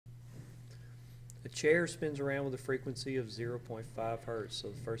A chair spins around with a frequency of 0.5 hertz. So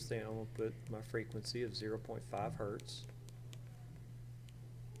the first thing I'm going to put my frequency of 0.5 hertz.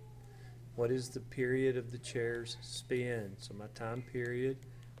 What is the period of the chair's spin? So my time period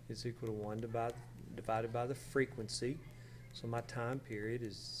is equal to 1 divided by the frequency. So my time period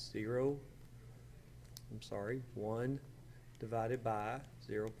is 1 divided by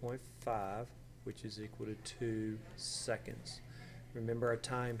 0.5, which is equal to 2 seconds. Remember, our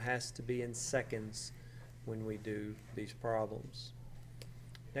time has to be in seconds when we do these problems.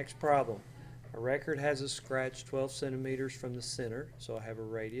 Next problem. A record has a scratch 12 centimeters from the center, so I have a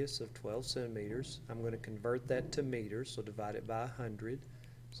radius of 12 centimeters. I'm going to convert that to meters, so divide it by 100,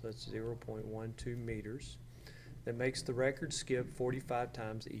 so that's 0.12 meters. That makes the record skip 45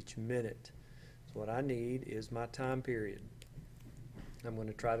 times each minute. So what I need is my time period. I'm going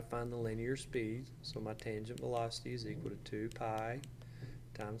to try to find the linear speed, so my tangent velocity is equal to 2 pi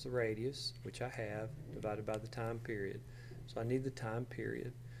times the radius, which I have, divided by the time period. So I need the time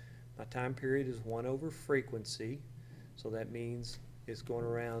period. My time period is 1 over frequency, so that means it's going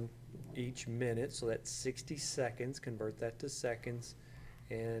around each minute, so that's 60 seconds. Convert that to seconds,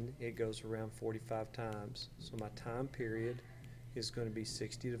 and it goes around 45 times. So my time period is going to be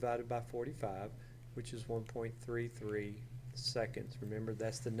 60 divided by 45, which is 1.33 seconds. Remember,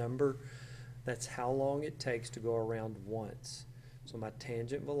 that's the number, that's how long it takes to go around once. So my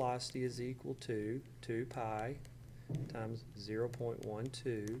tangent velocity is equal to 2 pi times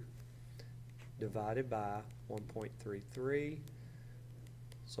 0.12 divided by 1.33.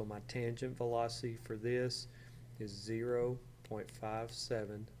 So my tangent velocity for this is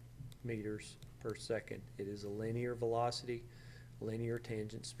 0.57 meters per second. It is a linear velocity, linear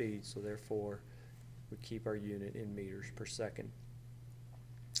tangent speed, so therefore we keep our unit in meters per second.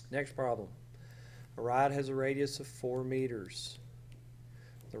 Next problem. A ride has a radius of 4 meters.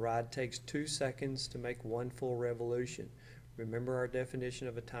 The ride takes 2 seconds to make 1 full revolution. Remember, our definition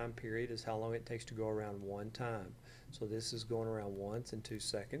of a time period is how long it takes to go around one time. So this is going around once in 2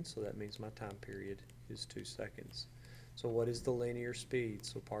 seconds, so that means my time period is 2 seconds. So what is the linear speed?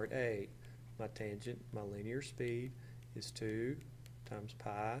 So part A, my linear speed is 2 times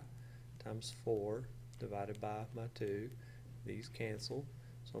pi times 4 divided by my 2. These cancel.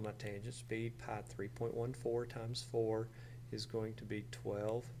 So my tangent speed, pi 3.14 times 4, is going to be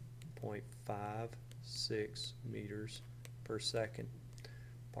 12.56 meters per second.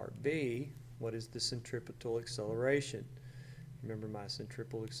 Part B, what is the centripetal acceleration? Remember, my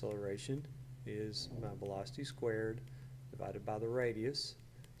centripetal acceleration is my velocity squared divided by the radius.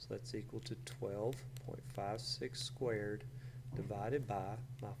 So that's equal to 12.56 squared divided by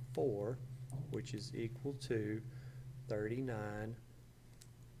my 4, which is equal to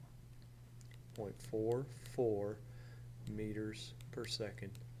 39.44 meters per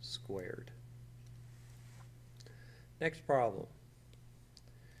second squared. Next problem.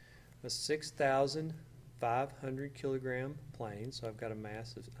 A 6,500 kilogram plane, so I've got a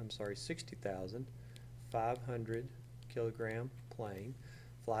mass of, 60,500 kilogram plane,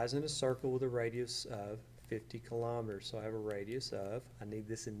 flies in a circle with a radius of 50 kilometers. So I have a radius of, I need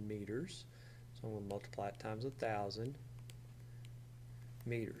this in meters, so I'm going to multiply it times 1,000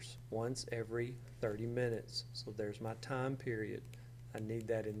 meters once every 30 minutes. So there's my time period. I need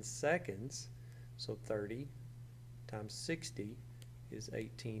that in seconds, so 30 times 60 is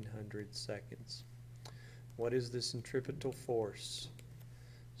 1,800 seconds. What is the centripetal force?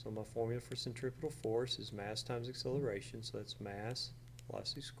 So my formula for centripetal force is mass times acceleration, so that's mass,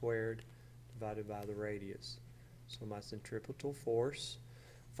 velocity squared, divided by the radius. So my centripetal force,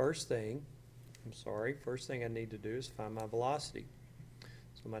 first thing I need to do is find my velocity.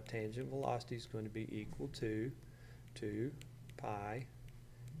 So my tangent velocity is going to be equal to 2 pi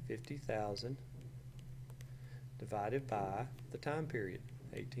 50,000 divided by the time period,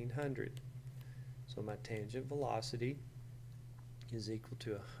 1,800. So my tangent velocity is equal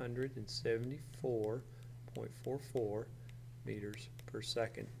to 174.44 meters per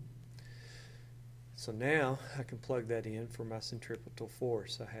second. So now I can plug that in for my centripetal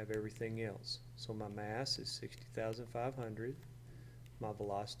force. I have everything else. So my mass is 60,500. My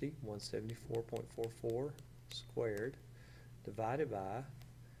velocity, 174.44 squared, divided by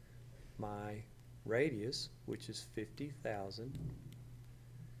my radius, which is 50,000.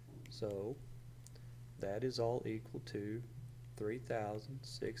 So that is all equal to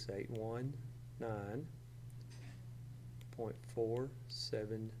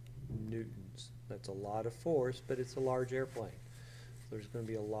 3,6819.47 newtons. That's a lot of force, but it's a large airplane. So there's going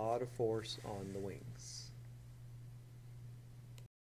to be a lot of force on the wings.